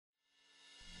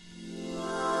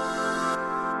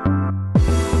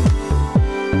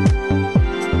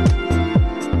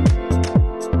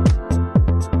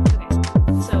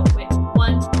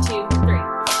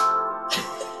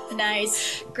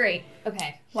Great.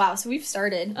 Okay. Wow, so we've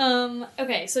started.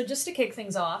 Okay, so just to kick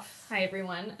things off, hi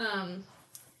everyone.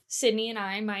 Sydney and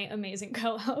I, my amazing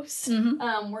co-hosts,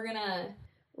 we're gonna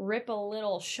rip a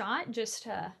little shot just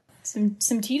to...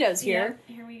 Some Tito's here.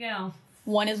 Yep, here we go.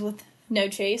 One is with no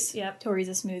chase. Yep. Tori's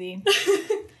a smoothie.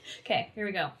 Okay, here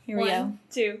we go. Here we go. 1,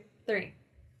 2, 3.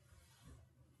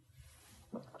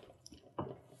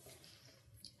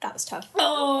 That was tough.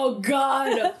 Oh,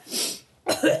 God!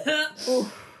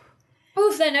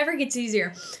 Oof, that never gets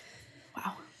easier.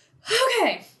 Wow.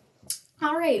 Okay.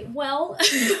 All right. Well,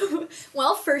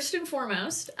 first and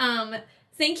foremost,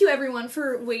 thank you everyone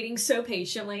for waiting so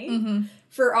patiently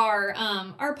for our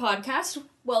podcast.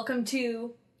 Welcome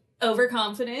to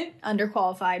Overconfident.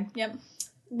 Underqualified. Yep.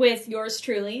 With yours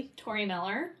truly, Tori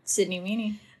Miller. Sydney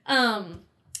Weenie.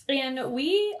 And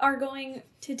we are going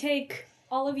to take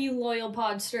all of you loyal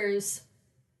podsters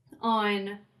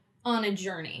on a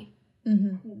journey.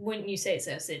 Wouldn't you say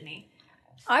so, Sydney?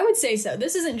 I would say so.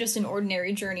 This isn't just an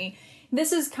ordinary journey.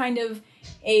 This is kind of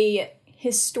a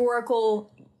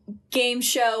historical game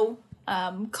show,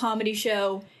 comedy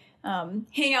show,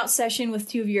 hangout session with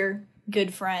two of your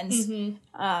good friends.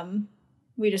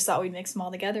 We just thought we'd mix them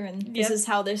all together, and this is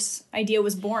how this idea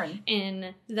was born.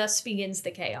 And thus begins the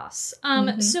chaos.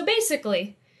 So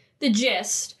basically, the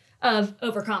gist of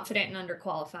Overconfident and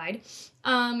Underqualified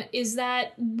is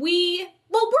that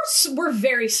we're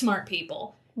very smart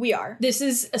people. We are. This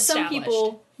is established. Some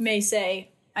people may say,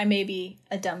 I may be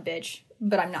a dumb bitch,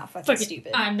 but I'm not fucking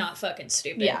stupid. I'm not fucking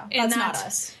stupid. Yeah, that's not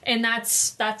us. And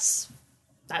that's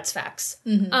facts.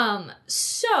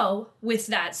 So, with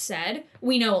that said,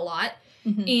 we know a lot,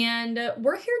 and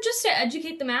we're here just to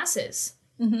educate the masses.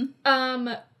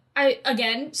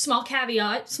 Again, small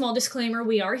caveat, small disclaimer,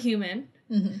 we are human.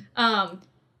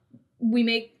 We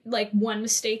make, like, one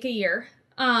mistake a year.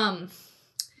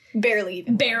 Barely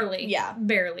even. Barely. Yeah.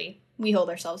 Barely. We hold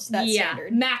ourselves to that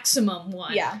standard. Maximum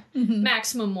one. Yeah.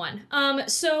 Maximum one.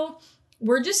 So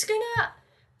we're just gonna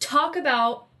talk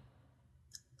about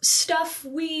stuff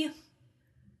we've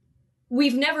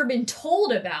never been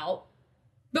told about,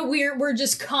 but we're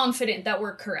just confident that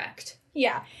we're correct.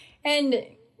 Yeah. And,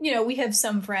 you know, we have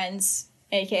some friends,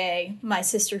 aka my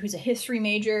sister who's a history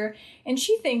major, and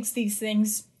she thinks these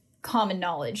things common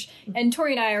knowledge. And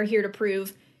Tori and I are here to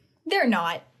prove they're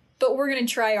not. But we're going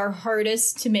to try our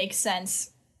hardest to make sense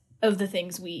of the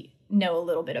things we know a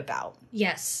little bit about.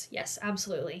 Yes,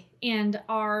 absolutely. And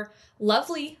our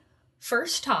lovely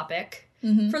first topic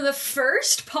for the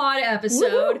first pod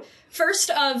episode,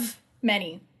 first of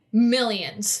many.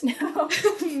 Millions.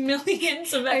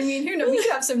 Millions of... I mean, who knows? We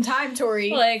have some time,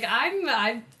 Tori. Like,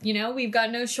 we've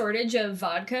got no shortage of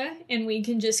vodka, and we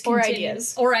can just continue.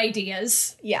 Or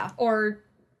ideas. Yeah. Or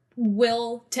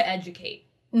will to educate.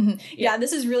 Yeah,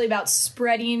 this is really about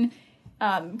spreading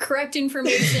correct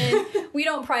information. We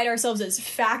don't pride ourselves as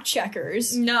fact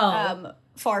checkers. No.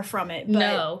 Far from it. But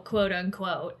no, quote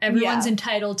unquote. Everyone's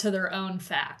entitled to their own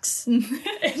facts.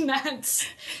 And that's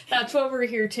what we're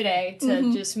here today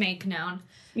to just make known.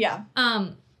 Yeah.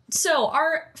 So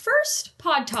our first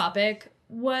pod topic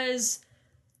was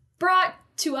brought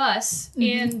to us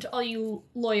and all you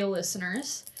loyal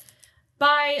listeners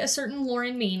by a certain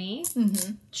Lauren Meany.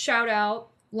 Shout out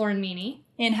Lauren Meany.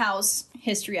 In-house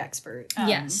history expert.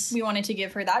 Yes. We wanted to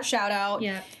give her that shout out.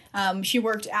 Yeah. She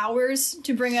worked hours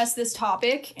to bring us this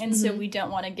topic, and so we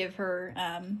don't want to give her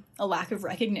a lack of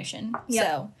recognition.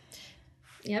 So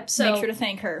make sure to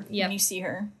thank her when you see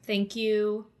her. Thank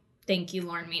you,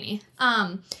 Lauren Meany.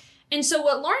 And so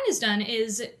what Lauren has done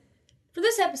is, for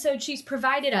this episode, she's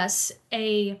provided us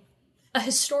a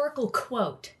historical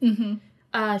quote.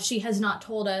 She has not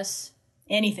told us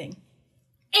anything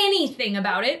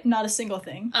about it. Not a single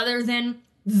thing. Other than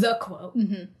the quote.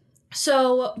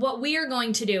 So what we are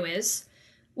going to do is,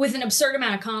 with an absurd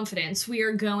amount of confidence, we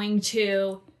are going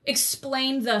to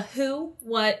explain the who,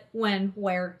 what, when,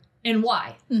 where, and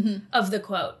why of the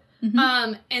quote.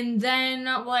 And then,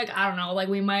 I don't know,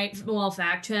 we might,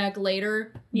 fact check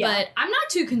later. Yeah. But I'm not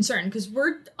too concerned, because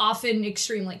we're often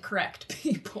extremely correct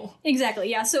people.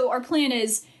 Exactly, yeah. So our plan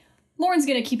is, Lauren's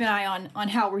going to keep an eye on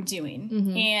how we're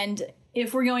doing. And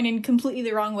if we're going in completely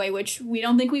the wrong way, which we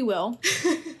don't think we will,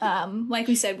 like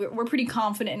we said, we're pretty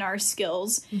confident in our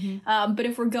skills. But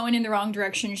if we're going in the wrong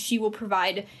direction, she will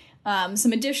provide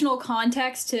some additional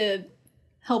context to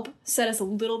help set us a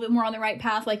little bit more on the right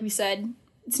path. Like we said,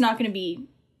 it's not going to be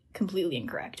completely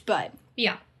incorrect, but...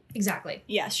 Yeah, exactly.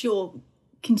 Yeah, she'll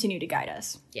continue to guide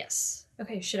us. Yes.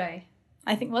 Okay, should I...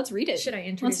 I think let's read it. Should I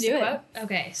introduce the quote?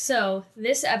 Okay, so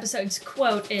this episode's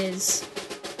quote is...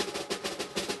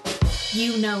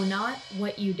 You know not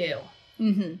what you do.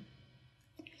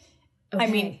 I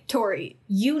mean, Tori.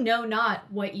 You know not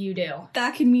what you do.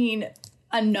 That could mean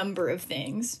a number of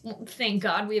things. Well, thank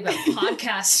God we have a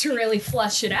podcast to really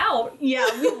flesh it out. Yeah.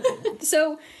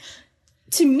 So,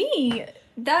 to me,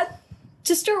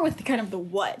 to start with kind of the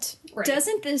what,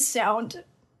 doesn't this sound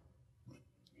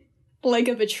like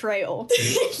a betrayal?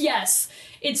 Yes.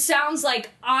 It sounds like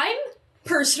I'm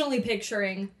personally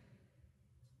picturing,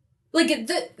 like,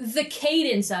 the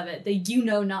cadence of it, the you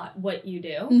know not what you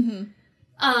do. Mm-hmm.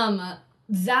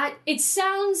 That it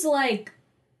sounds like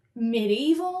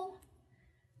medieval,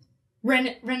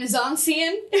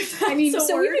 Renaissanceian. I mean,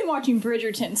 so we've been watching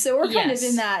Bridgerton, so we're kind of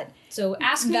in that. So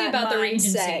ask me about the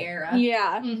Regency era.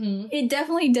 Yeah, it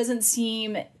definitely doesn't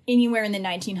seem anywhere in the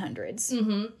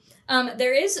 1900s.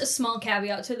 There is a small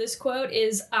caveat to this quote.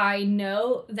 Is I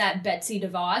know that Betsy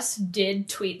DeVos did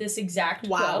tweet this exact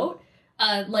quote.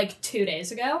 Like 2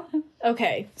 days ago.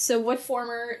 Okay, so what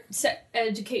former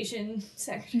education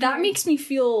secretary? That makes me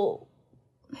feel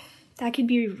that could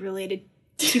be related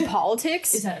to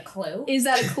politics. Is that a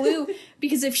clue?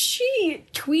 Because if she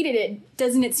tweeted it,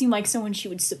 doesn't it seem like someone she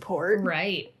would support?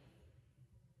 Right.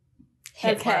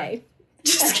 Okay.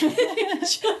 Just kidding.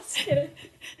 Just kidding.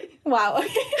 Wow.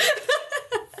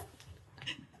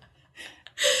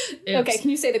 Okay, can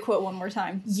you say the quote one more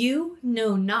time? You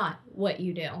know not what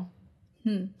you do.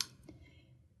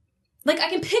 Like, I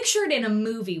can picture it in a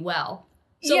movie well.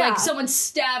 So, like, someone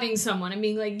stabbing someone and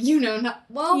being like, you know not...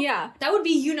 Well, that would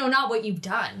be you know not what you've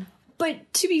done.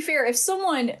 But to be fair, if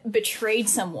someone betrayed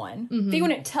someone, they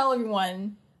wouldn't tell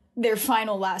everyone their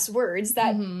final last words.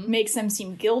 That makes them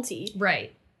seem guilty.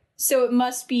 Right. So it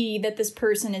must be that this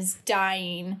person is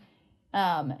dying,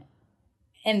 and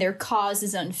their cause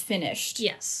is unfinished.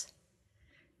 Yes.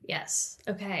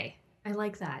 Okay. I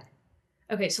like that.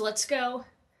 Okay, so let's go.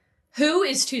 Who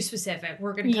is too specific?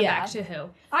 We're going to come back to who.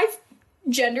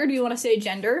 Gender, do you want to say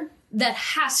gender? That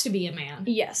has to be a man.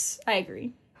 Yes, I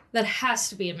agree. That has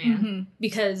to be a man.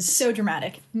 Because... So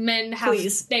dramatic. Men have...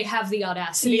 They have the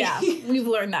audacity. Yeah, we've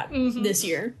learned that this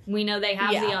year. We know they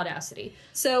have the audacity.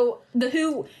 So, the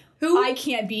who... I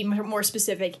can't be more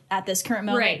specific at this current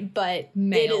moment, but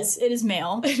male. It is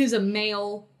male. It is a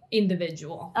male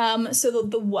individual. So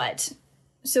the what?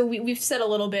 So we've said a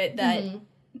little bit that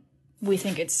we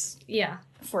think it's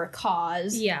for a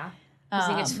cause. Yeah. I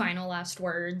think it's final last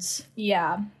words.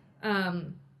 Yeah.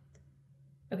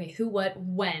 Okay, who, what,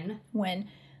 when? When.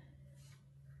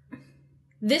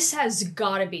 This has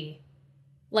gotta be,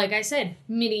 like I said,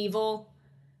 medieval,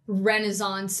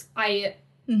 Renaissance. I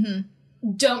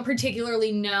don't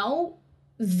particularly know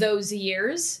those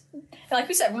years. Like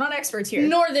we said, we're not experts here.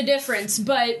 Nor the difference,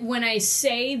 but when I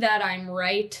say that I'm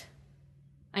right,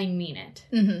 I mean it.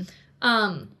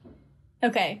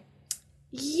 Okay.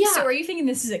 Yeah. So are you thinking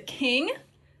this is a king?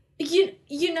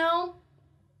 You know,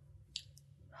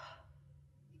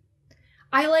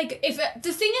 I like, if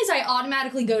the thing is, I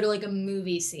automatically go to like a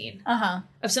movie scene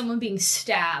of someone being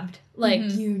stabbed, like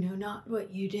you know not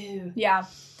what you do. Yeah.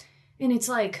 And it's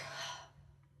like,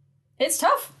 it's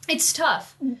tough. It's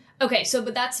tough. Okay, so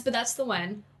but that's the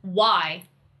when. Why?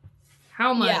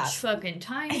 How much fucking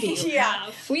time do you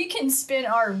have? We can spin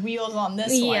our wheels on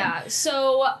this one. Yeah.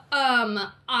 So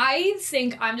I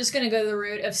think I'm just gonna go the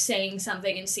route of saying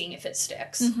something and seeing if it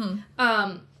sticks.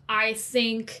 I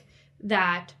think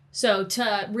that, so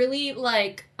to really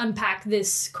like unpack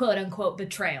this quote unquote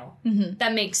betrayal,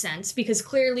 that makes sense because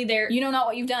clearly you know not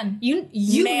what you've done. You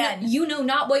know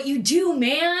not what you do,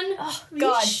 man. Oh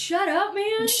God, shut up,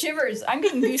 man. Shivers. I'm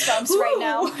getting goosebumps right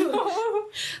now.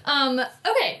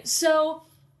 Okay, so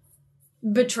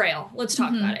betrayal. Let's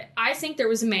talk about it. I think there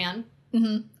was a man.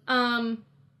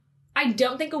 I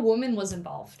don't think a woman was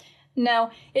involved.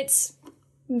 No, they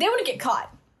want to get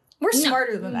caught. We're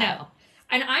smarter than that. No.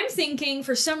 And I'm thinking,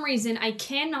 for some reason, I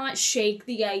cannot shake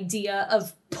the idea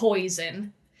of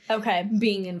poison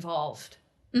being involved.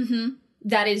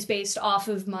 That is based off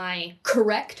of my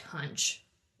correct hunch.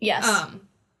 Yes.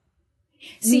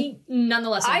 See,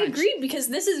 nonetheless, I agree, because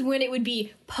this is when it would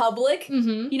be public.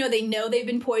 You know, they know they've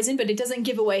been poisoned, but it doesn't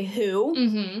give away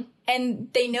who. And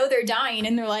they know they're dying,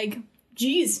 and they're like,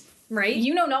 geez, right?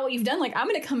 You know not what you've done. Like, I'm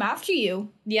going to come after you.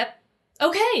 Yep.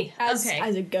 Okay. As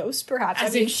a ghost, perhaps.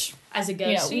 As a ghostie?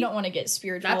 You know, we don't want to get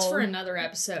spiritual. That's for another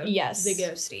episode. Yes. The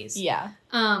ghosties. Yeah.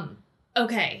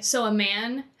 Okay, so a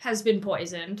man has been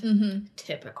poisoned.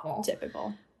 Typical.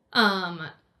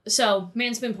 So,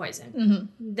 man's been poisoned.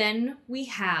 Then we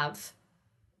have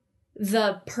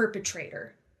the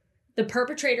perpetrator. The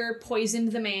perpetrator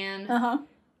poisoned the man.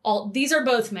 These are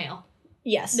both male.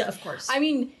 Yes. Of course. I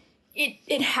mean,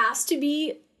 it has to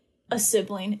be a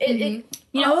sibling.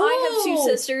 You know, I have two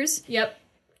sisters. Yep.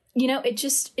 you know,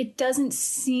 it doesn't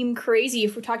seem crazy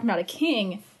if we're talking about a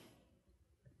king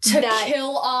to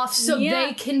kill off so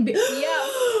they can be.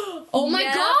 Oh my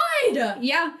God.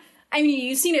 Yeah. I mean,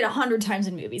 you've seen it 100 times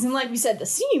in movies. And like we said,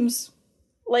 this seems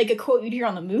like a quote you'd hear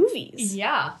on the movies.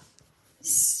 Yeah.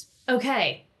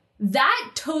 Okay.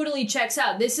 That totally checks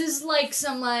out. This is like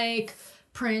some like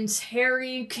Prince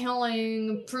Harry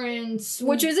killing Prince...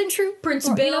 Which isn't true. Prince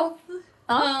Bill.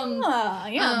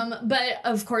 Yeah. But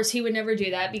of course he would never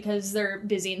do that because they're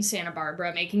busy in Santa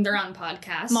Barbara making their own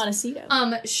podcast. Montecito.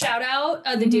 Shout out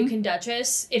the Duke and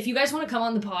Duchess. If you guys want to come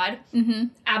on the pod,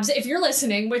 if you're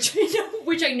listening, which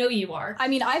I know you are. I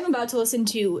mean, I'm about to listen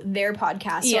to their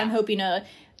podcast, so I'm hoping to,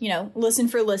 listen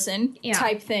for listen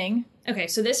type thing. Okay,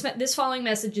 so this following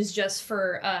message is just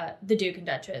for the Duke and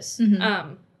Duchess.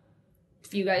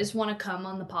 If you guys want to come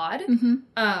on the pod,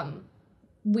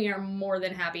 we are more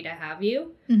than happy to have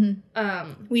you.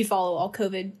 We follow all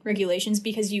COVID regulations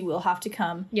because you will have to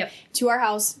come to our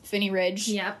house, Finney Ridge.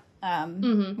 Yep.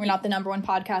 We're not the number one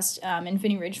podcast in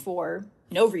Finney Ridge for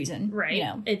no reason. Right.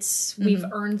 We've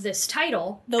earned this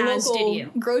title, the as local did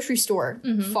you. Grocery store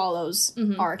follows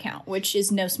our account, which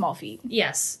is no small feat.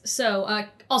 Yes. So,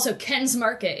 also, Ken's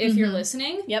Market, if you're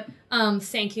listening. Yep.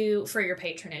 Thank you for your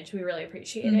patronage. We really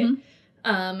appreciate it.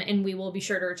 And we will be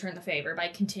sure to return the favor by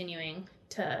continuing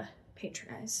to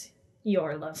patronize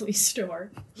your lovely store.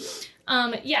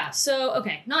 So,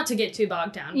 okay, not to get too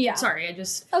bogged down. Yeah. Sorry,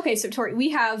 Okay, so Tori, we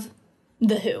have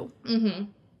the Who.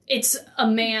 It's a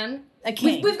man. A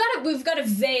king. We've got a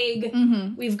vague...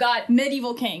 We've got...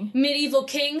 Medieval king.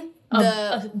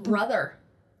 A brother.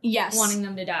 Yes. Wanting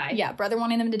them to die. Yeah, brother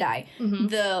wanting them to die.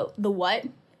 The what?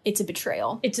 It's a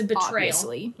betrayal.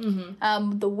 Obviously.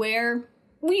 The where...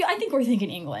 I think we're thinking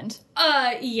England.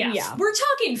 Yeah. We're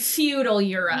talking feudal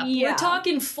Europe. Yeah. We're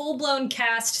talking full-blown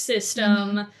caste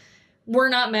system. We're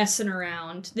not messing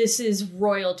around. This is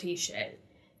royalty shit.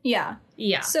 Yeah.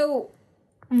 Yeah. So,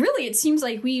 really, it seems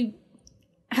like we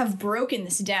have broken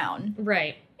this down.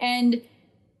 Right. And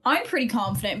I'm pretty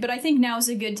confident, but I think now is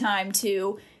a good time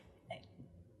to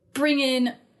bring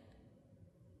in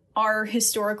our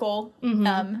historical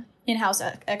in-house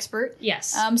expert.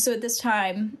 Yes. So at this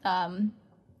time,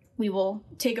 we will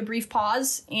take a brief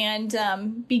pause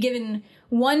and be given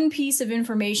one piece of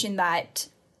information that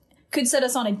could set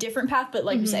us on a different path, but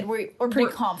like we said, we're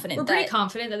pretty confident. We're pretty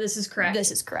confident that this is correct. This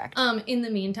is correct. In the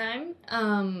meantime,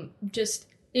 just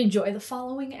enjoy the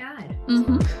following ad.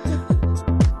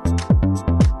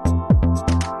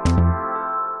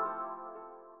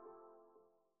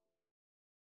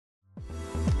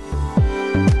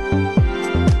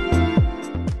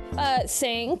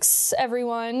 Thanks,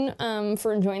 everyone,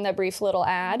 for enjoying that brief little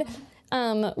ad.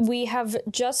 We have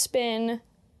just been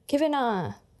given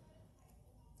not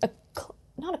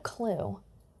a clue.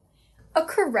 A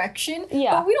correction?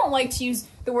 Yeah. But we don't like to use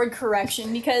the word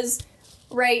correction because,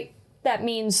 right, that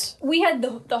means... we had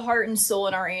the heart and soul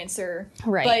in our answer.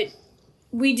 Right. But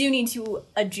we do need to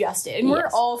adjust it. And we're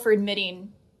all for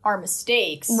admitting our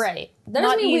mistakes. Right. That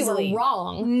doesn't mean we were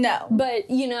wrong. No.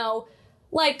 But,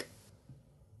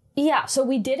 yeah, so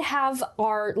we did have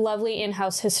our lovely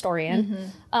in-house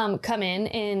historian come in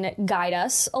and guide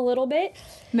us a little bit.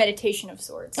 Meditation of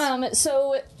sorts.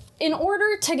 So in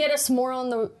order to get us more on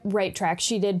the right track,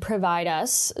 she did provide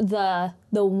us the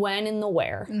when and the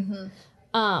where.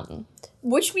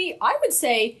 Which I would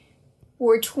say,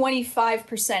 were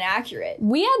 25% accurate.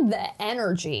 We had the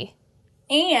energy.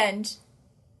 And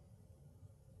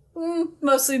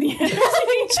mostly the energy.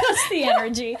 Just the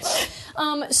energy.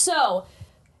 So...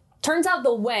 turns out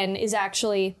the when is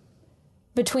actually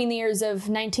between the years of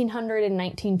 1900 and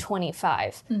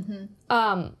 1925.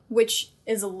 Which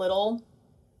is a little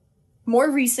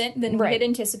more recent than we had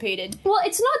anticipated. Well,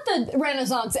 it's not the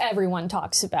Renaissance everyone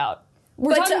talks about.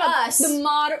 We're but talking to about us, the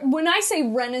modern... When I say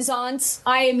Renaissance...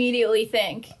 I immediately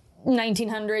think...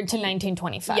 1900 to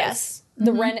 1925. Yes.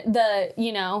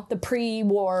 The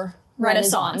pre-war...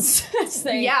 Renaissance, as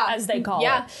they call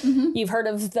it. You've heard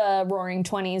of the Roaring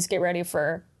 20s. Get ready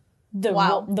for the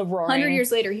Roaring. 100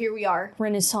 years later, here we are.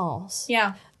 Renaissance.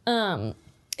 Yeah.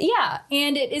 Yeah.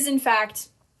 And it is, in fact,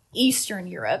 Eastern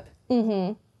Europe.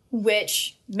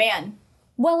 Which, man.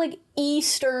 Well, like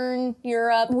Eastern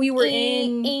Europe. We were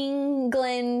in...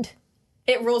 England.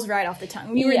 It rolls right off the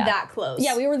tongue. We were that close.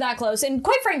 Yeah, we were that close. And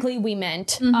quite frankly, we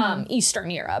meant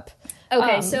Eastern Europe.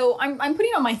 Okay, so I'm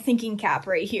putting on my thinking cap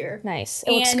right here. Nice.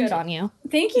 It looks good on you.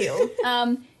 Thank you.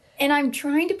 And I'm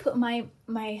trying to put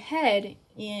my head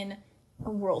in a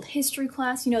world history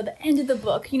class, the end of the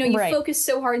book. You focus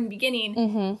so hard in the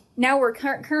beginning. Now we're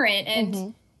current,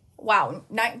 and wow,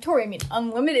 Tori, I mean,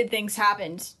 unlimited things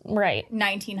happened Right.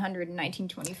 1900 and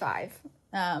 1925.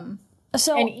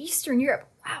 So And Eastern Europe,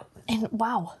 wow. And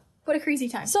wow. What a crazy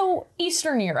time. So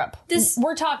Eastern Europe.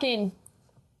 We're talking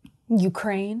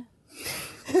Ukraine.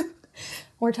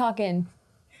 We're talking.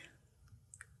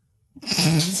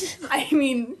 I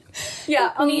mean,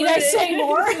 yeah. Need I say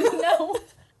more? No.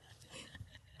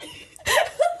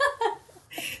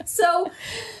 So,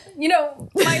 you know,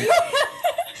 my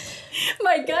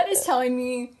gut is telling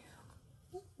me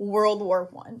World War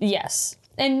I. Yes.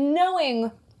 And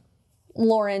knowing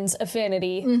Lauren's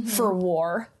affinity for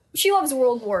war. She loves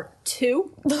World War II.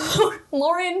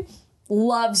 Lauren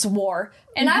loves war.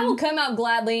 And I will come out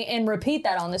gladly and repeat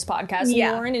that on this podcast.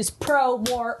 Yeah. Lauren is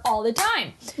pro-war all the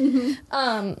time.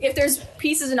 If there's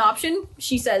peace as an option,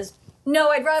 she says, no,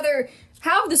 I'd rather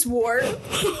have this war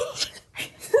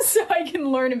so I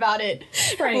can learn about it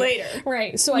later.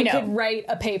 Right. So I could write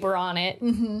a paper on it.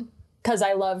 Because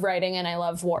I love writing and I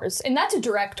love wars. And that's a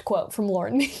direct quote from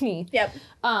Lauren McNee. Yep.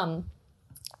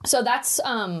 So that's,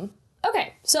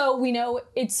 okay. So we know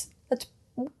that's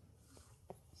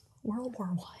World War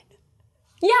I.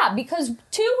 Yeah, because 2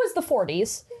 was the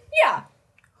 40s. Yeah.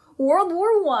 World War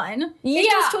I.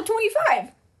 It goes till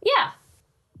 25. Yeah.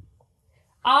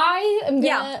 I am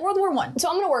gonna... World War I. So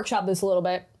I'm going to workshop this a little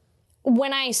bit.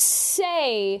 When I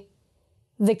say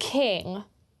the king,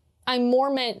 I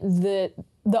more meant the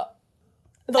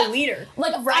leader.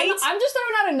 Like, right? I'm just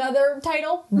throwing out another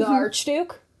title. The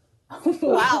Archduke.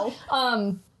 Wow.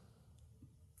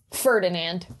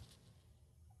 Ferdinand.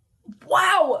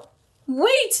 Wow.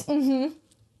 Wait.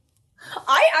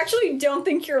 I actually don't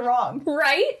think you're wrong.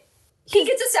 Right? He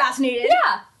gets assassinated.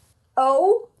 Yeah.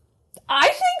 Oh. I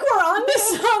think we're on to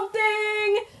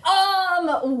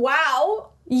something.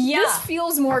 Wow. Yeah. This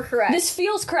feels more correct. This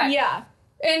feels correct. Yeah.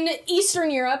 In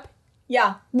Eastern Europe.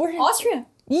 Yeah. Austria.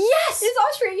 Yes. Is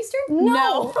Austria Eastern?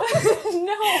 No.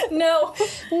 No.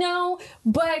 No.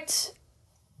 But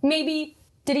maybe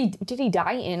did he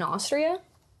die in Austria?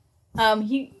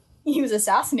 He was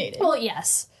assassinated. Well,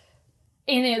 yes.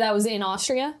 And that was in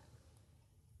Austria?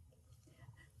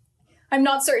 I'm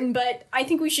not certain, but I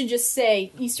think we should just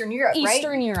say Eastern Europe, right?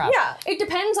 Eastern Europe. Yeah. It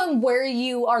depends on where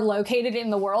you are located in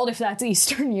the world, if that's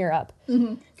Eastern Europe.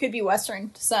 Could be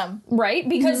Western to some. Right?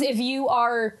 Because if you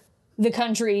are the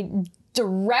country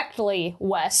directly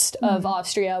west of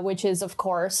Austria, which is, of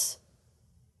course...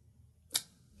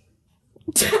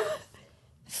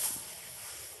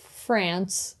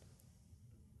 France.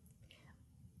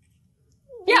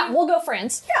 Yeah, we'll go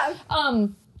France. Yeah.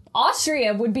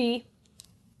 Austria would be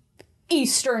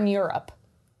Eastern Europe.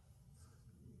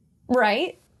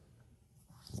 Right?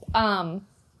 And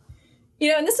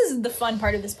this is the fun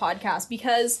part of this podcast,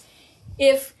 because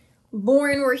if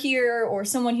Lauren were here, or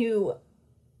someone who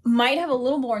might have a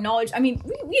little more knowledge, I mean,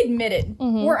 we admitted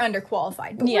we're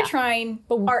underqualified, but we're trying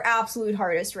our absolute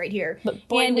hardest right here. But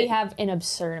boy, we have an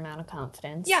absurd amount of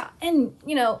confidence. Yeah, and,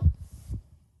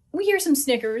 we hear some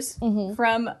snickers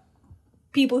from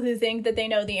people who think that they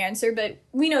know the answer, but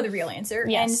we know the real answer.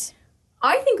 Yes. And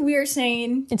I think we are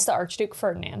saying... It's the Archduke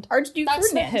Ferdinand. Archduke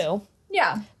Ferdinand. That's the who.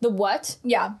 Yeah. The what?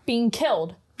 Yeah. Being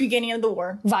killed. Beginning of the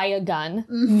war. Via gun.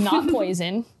 Not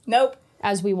poison. Nope.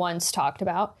 As we once talked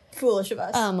about. Foolish of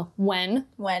us. When?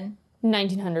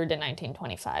 1900 to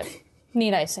 1925.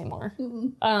 Need I say more?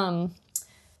 But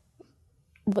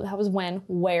that was when?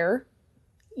 Where?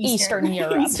 Eastern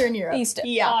Europe. Eastern Europe.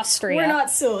 Austria. We're not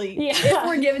silly. Yeah. If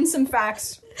we're given some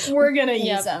facts, we're gonna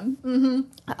use them.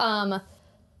 That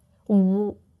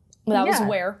was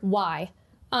where? Why?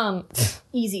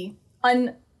 Easy.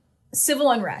 Civil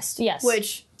unrest. Yes.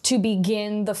 Which... To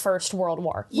begin the First World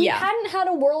War. We hadn't had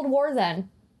a World War then.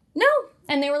 No.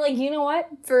 And they were like, you know what?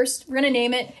 First, we're gonna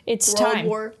name it... It's World time.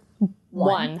 War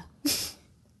One.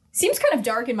 Seems kind of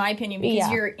dark in my opinion,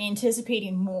 because you're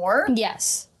anticipating more.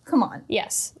 Yes. Come on.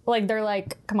 Yes. Like, they're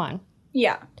like, come on.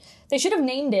 Yeah. They should have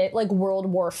named it, like, World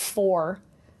War IV.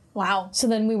 Wow. So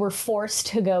then we were forced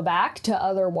to go back to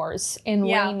other wars and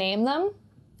rename them.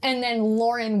 And then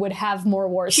Lauren would have more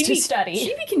wars to study.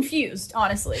 She'd be confused,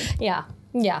 honestly. Yeah.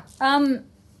 Yeah.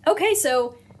 Okay,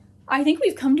 so I think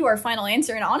we've come to our final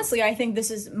answer, and honestly, I think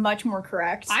this is much more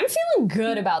correct. I'm feeling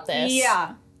good about this.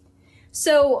 Yeah.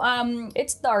 So,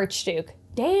 it's the Archduke.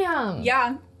 Damn.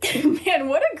 Yeah. Man,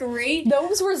 what a great...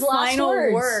 Those were his last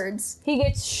final words. He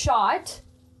gets shot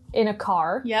in a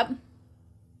car. Yep.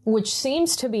 Which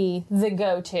seems to be the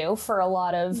go-to for a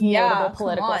lot of notable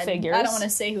political figures. I don't want to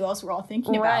say who else we're all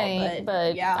thinking about,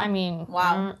 but yeah. I mean...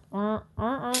 Wow.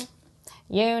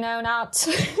 You know not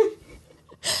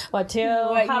what you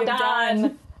have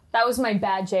done. That was my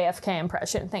bad JFK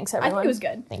impression. Thanks, everyone. I think it was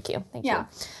good. Thank you. Yeah.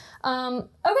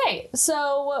 Okay,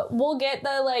 so we'll get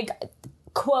the, like,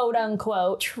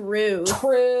 quote-unquote truth.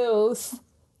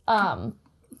 But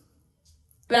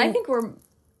I think we're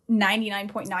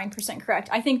 99.9% correct.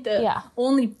 I think the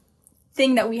only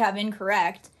thing that we have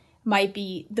incorrect might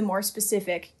be the more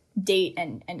specific date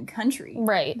and country.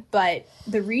 Right. But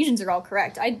the regions are all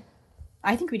correct.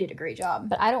 I think we did a great job.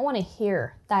 But I don't want to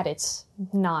hear that it's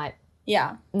not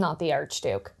the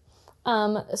Archduke.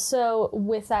 So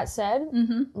with that said,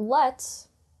 let's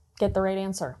get the right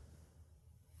answer.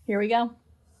 Here we go.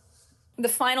 The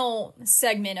final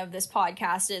segment of this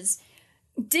podcast is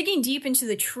digging deep into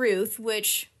the truth,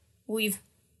 which we've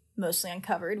mostly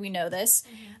uncovered. We know this.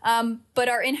 But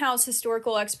our in-house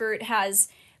historical expert has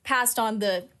passed on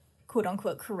the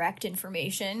quote-unquote correct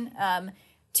information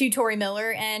to Tori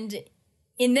Miller. And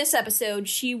in this episode,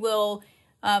 she will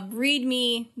read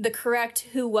me the correct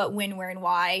who, what, when, where, and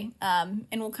why. And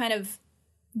we'll kind of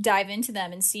dive into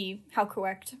them and see how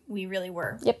correct we really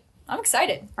were. Yep. I'm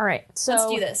excited. All right. So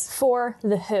let's do this. For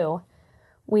the who,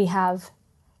 we have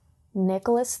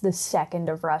Nicholas II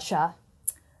of Russia.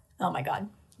 Oh my God.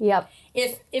 Yep.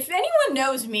 If anyone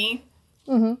knows me,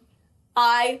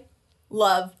 I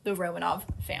love the Romanov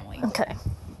family. Okay.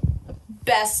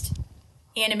 Best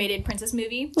animated princess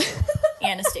movie,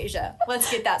 Anastasia.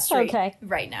 Let's get that straight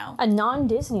right now. A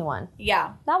non-Disney one.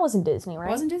 Yeah. That wasn't Disney, right?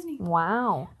 It wasn't Disney.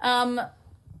 Wow.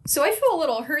 So I feel a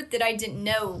little hurt that I didn't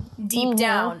know deep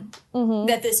down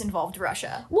that this involved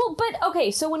Russia. Well, but okay,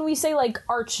 so when we say like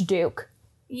Archduke.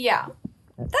 Yeah.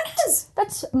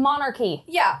 That's monarchy.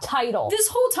 Yeah. Title. This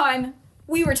whole time,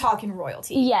 we were talking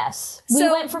royalty. Yes. We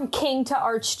went from king to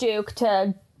Archduke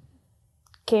to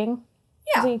king.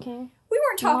 Yeah. Is he king? We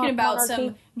weren't talking about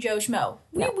some Joe Schmo.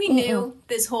 We knew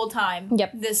this whole time.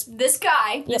 Yep. This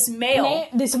guy, this male.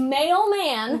 This male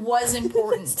man. Was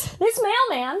important. This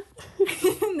mailman.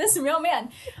 This real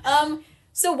man.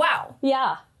 So wow.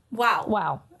 Yeah.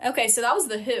 Wow. Okay, so that was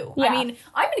the who. Yeah. I mean,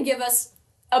 I'm going to give us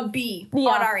a B on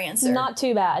our answer. Not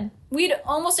too bad. We had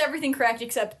almost everything correct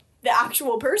except the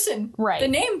actual person. Right. The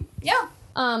name. Yeah.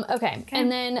 Okay.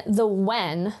 And then the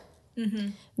when.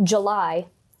 July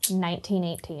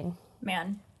 1918.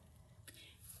 Man.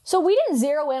 So we didn't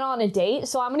zero in on a date,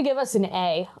 so I'm going to give us an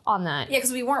A on that. Yeah,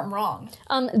 because we weren't wrong.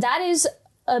 That is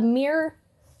a mere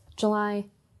July,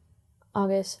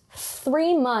 August,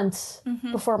 3 months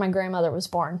before my grandmother was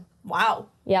born. Wow.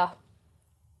 Yeah.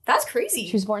 That's crazy.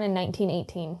 She was born in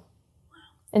 1918. Wow.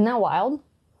 Isn't that wild?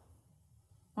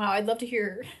 Wow, I'd love to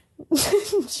hear.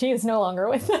 She is no longer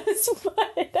with us,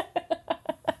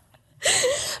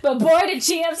 but boy, did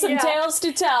she have some tales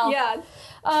to tell. Yeah.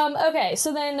 Okay,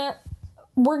 so then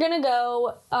we're going to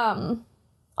go,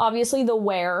 obviously the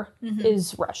where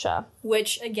is Russia.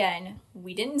 Which, again,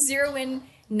 we didn't zero in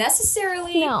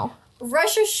necessarily. No.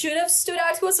 Russia should have stood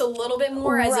out to us a little bit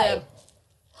more as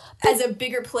a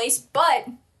bigger place, but...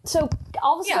 So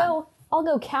I'll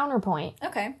go counterpoint.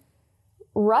 Okay.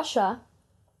 Russia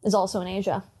is also in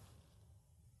Asia.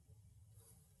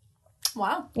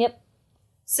 Wow. Yep.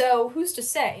 So, who's to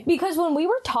say? Because when we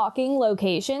were talking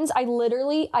locations, I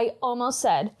almost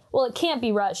said, well, it can't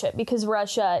be Russia because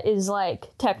Russia is,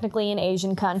 like, technically an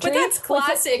Asian country. But that's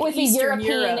classic with a Eastern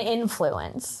European Europe.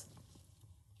 Influence.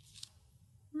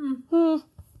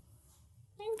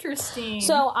 Interesting.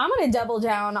 So, I'm going to double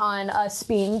down on us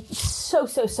being so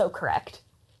correct.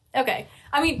 Okay.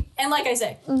 I mean, and like I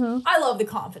say, I love the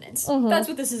confidence. That's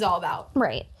what this is all about.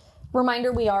 Right.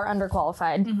 Reminder, we are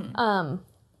underqualified.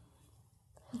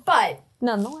 But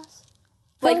nonetheless,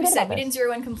 like we said, we didn't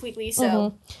zero in completely,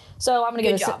 so so I'm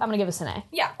gonna give us an A.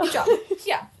 Yeah, good job.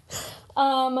 Yeah.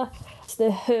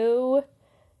 The who,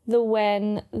 the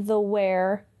when, the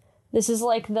where. This is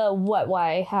like the what,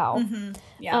 why, how.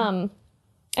 Yeah.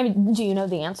 I mean, do you know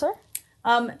the answer?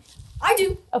 I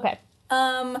do. Okay.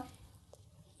 The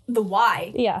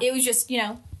why. Yeah. It was just,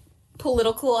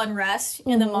 political unrest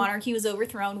and the monarchy was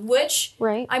overthrown, which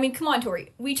right. I mean, come on,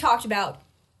 Tori. We talked about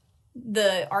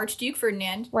the Archduke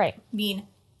Ferdinand being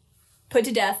put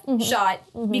to death, shot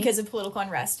because of political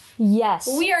unrest. Yes.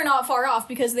 We are not far off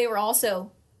because they were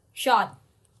also shot.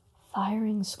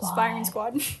 Firing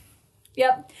squad.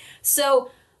 Yep. So,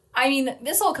 I mean,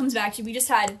 this all comes back to we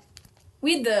had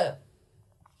the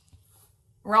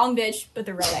wrong bitch, but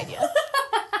the right idea.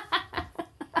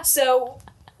 So,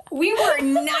 we were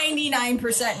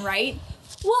 99% right.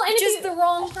 Well, and just the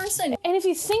wrong person. And if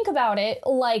you think about it,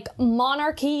 like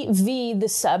monarchy v. the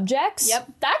subjects,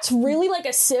 that's really like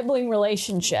a sibling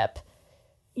relationship.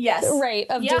 Yes. Right.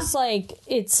 Of just like,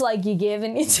 it's like you give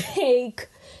and you take.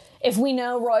 If we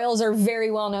know royals are very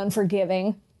well known for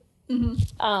giving. Mm-hmm.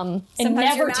 And sometimes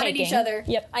never you're mad taking at each other.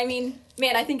 Yep. I mean,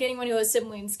 man, I think anyone who has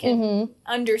siblings can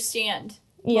understand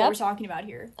what we're talking about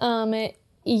here.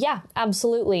 Yeah,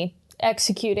 absolutely.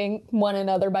 Executing one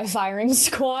another by firing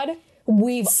squad.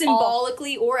 We've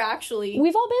Symbolically or actually.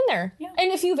 We've all been there. Yeah.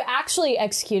 And if you've actually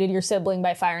executed your sibling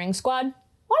by firing squad,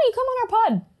 why don't you come on our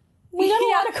pod? We got a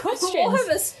lot of questions. We'll have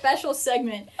a special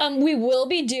segment. We will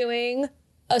be doing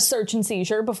a search and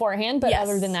seizure beforehand, but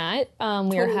other than that,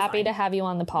 we are happy to have you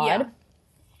on the pod. Yeah.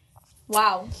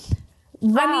 Wow. I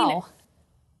mean,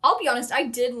 I'll be honest, I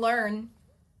did learn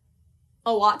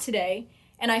a lot today,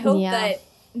 and I hope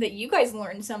that you guys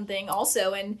learned something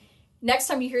also. And next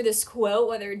time you hear this quote,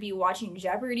 whether it be watching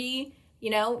Jeopardy,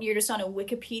 you're just on a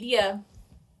Wikipedia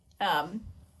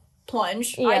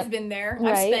plunge. Yep. I've been there.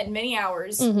 Right. I've spent many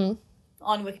hours on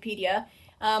Wikipedia.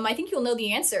 I think you'll know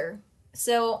the answer.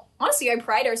 So, honestly, I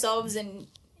pride ourselves in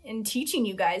teaching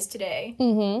you guys today.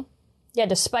 Mm-hmm. Yeah,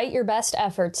 despite your best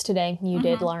efforts today, you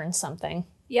did learn something.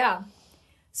 Yeah.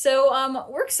 So,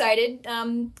 we're excited.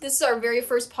 This is our very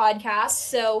first podcast,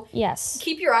 so yes,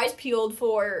 keep your eyes peeled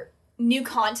for new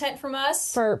content from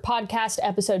us. For podcast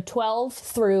episode 12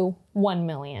 through 1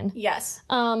 million. Yes.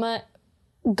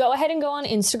 Go ahead and go on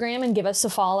Instagram and give us a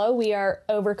follow. We are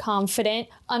overconfident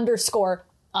 _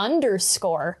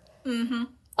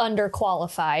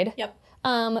 underqualified. Yep.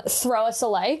 Throw us a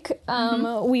like.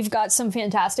 We've got some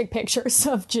fantastic pictures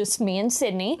of just me and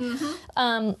Sydney.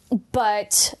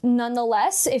 But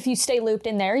nonetheless, if you stay looped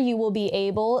in there, you will be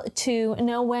able to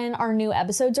know when our new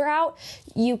episodes are out.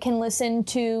 You can listen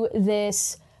to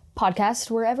this podcast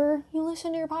wherever you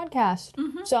listen to your podcast.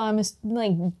 So I'm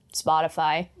like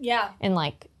Spotify. Yeah. And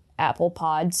like Apple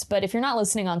Pods. But if you're not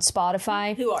listening on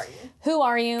Spotify, who are you? Who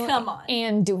are you? Come on.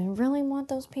 And do we really want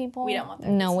those people? We don't want their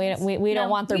business. No, we don't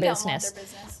want their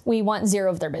business. We want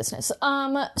zero of their business.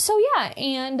 So yeah,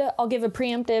 and I'll give a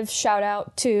preemptive shout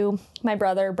out to my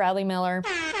brother Bradley Miller,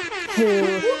 who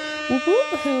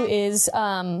is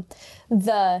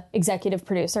the executive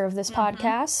producer of this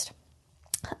podcast.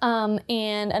 And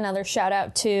another shout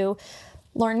out to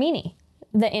Lauren Meany,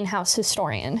 the in-house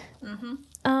historian.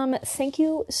 Thank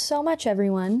you so much,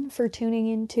 everyone, for tuning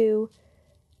into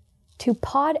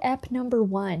Pod Ep number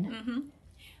 1.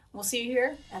 We'll see you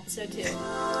here, episode 2.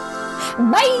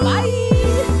 Bye!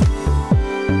 Bye!